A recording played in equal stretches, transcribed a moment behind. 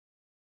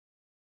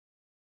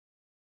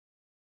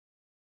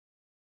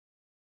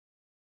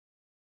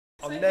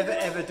I'm never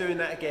ever doing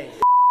that again.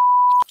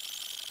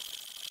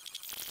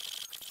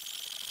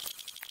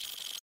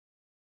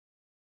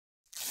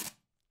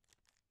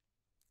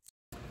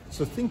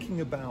 So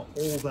thinking about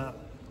all that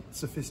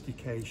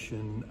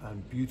sophistication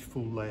and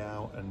beautiful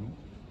layout and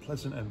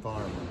pleasant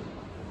environment,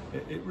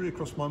 it really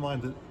crossed my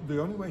mind that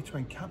the only way to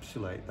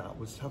encapsulate that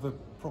was to have a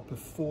proper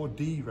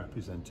 4D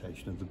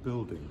representation of the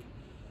building.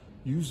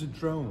 Use a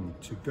drone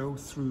to go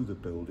through the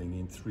building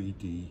in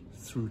 3D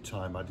through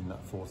time, adding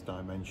that fourth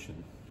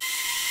dimension.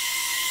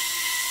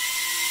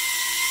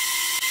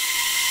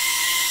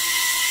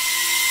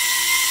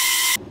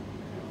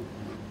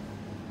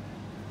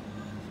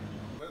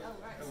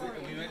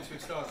 We meant to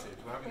have started.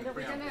 We're having a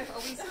pre-amp.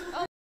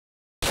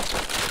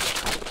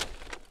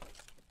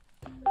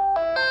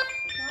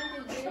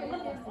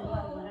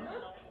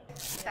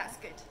 That's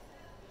good.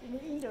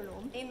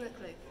 In the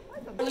clue.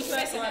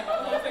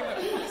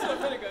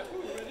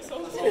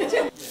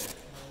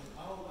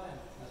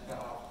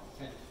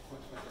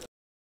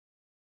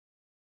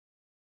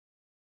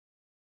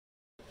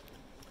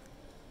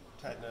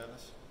 Tad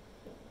nervous.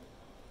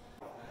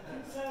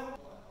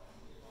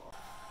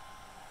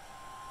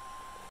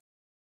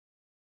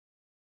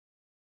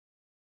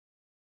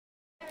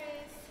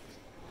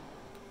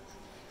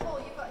 Oh,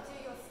 you've got to do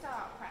your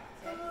start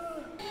practice.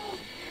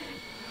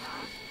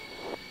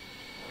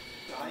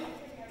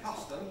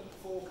 Custom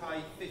 4K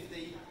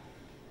 50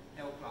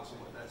 L plus or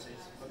what that is.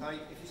 Okay,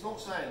 if it's not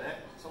saying that,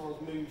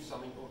 someone's moved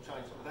something or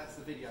changed something. That's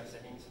the video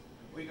settings.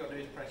 All you got to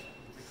do is press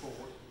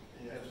record.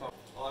 Yeah.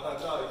 I don't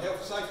know. Health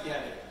and safety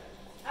had it.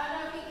 Oh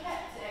no, we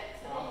kept it.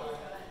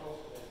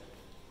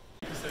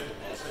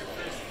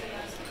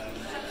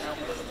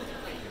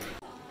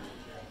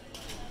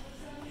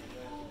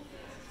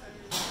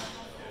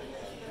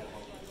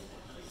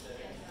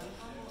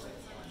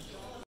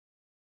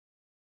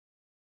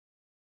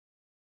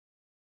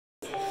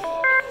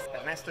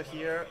 Ernesto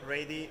here,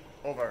 ready,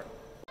 over.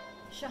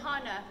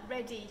 Shahana,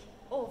 ready,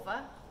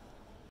 over.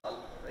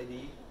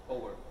 Ready,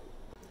 over.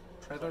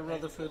 Trevor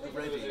Rutherford,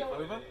 ready,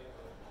 over.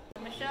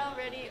 Michelle,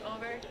 ready,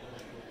 over.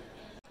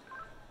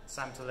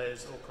 Sam to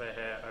Liz, all clear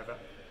here, over.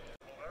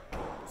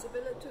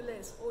 Sibylla to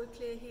Liz, all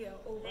clear here,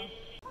 over.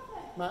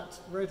 Matt,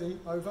 ready,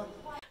 over.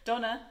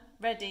 Donna,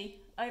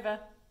 ready, over.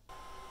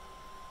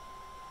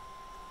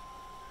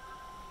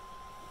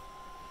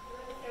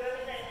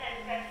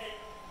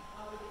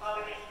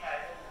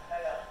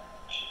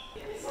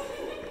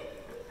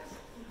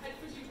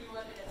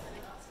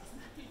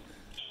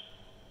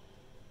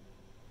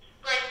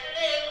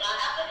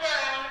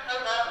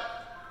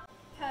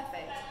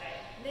 Perfect.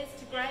 Liz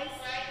to Grace,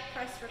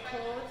 press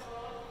record,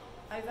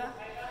 over.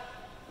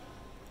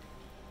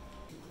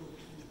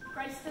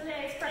 Grace to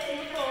Liz, pressing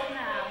record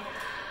now.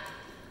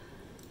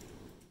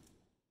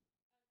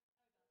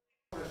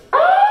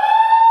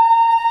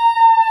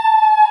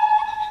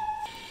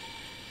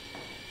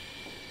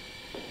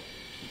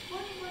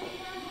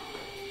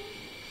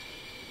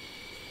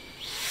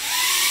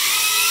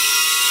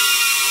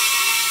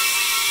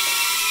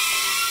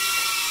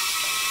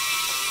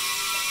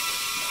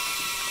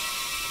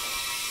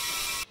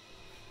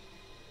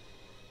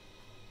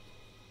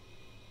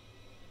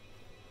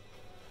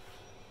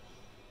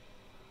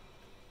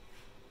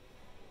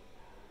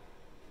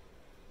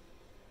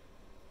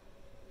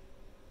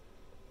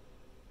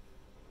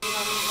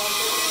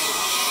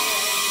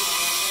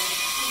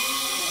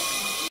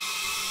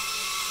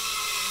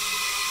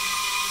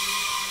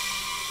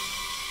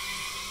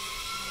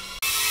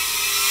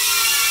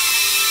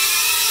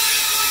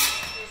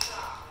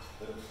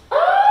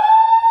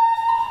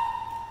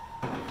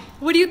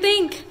 What do you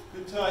think?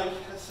 Good take.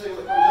 Let's see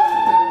what comes up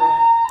in the camera.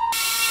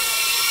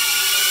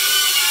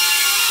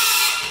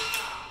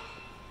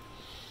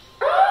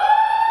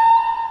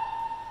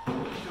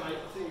 Okay, I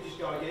think we just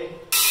go again.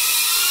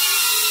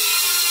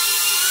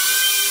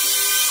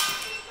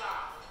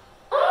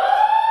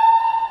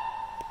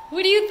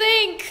 What do you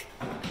think?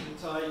 Good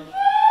take.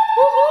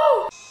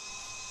 Woohoo!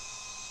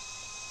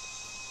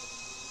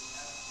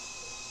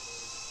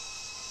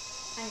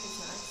 Angus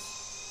nice.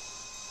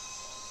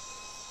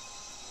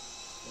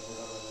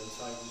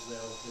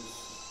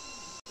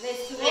 Liz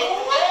to Liz.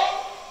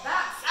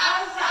 That's a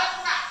wrap.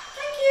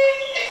 Thank you.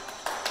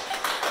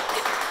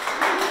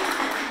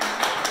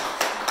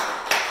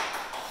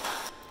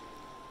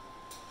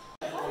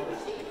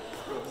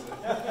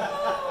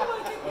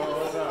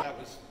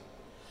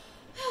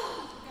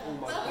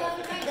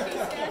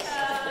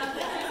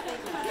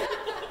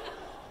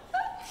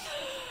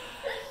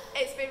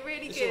 It's been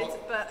really good,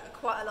 but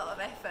quite a lot of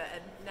effort,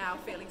 and now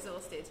feel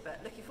exhausted.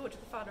 But looking forward to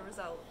the final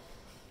result.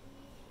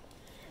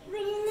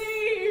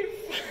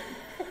 Relief!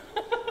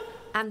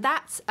 And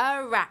that's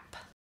a wrap.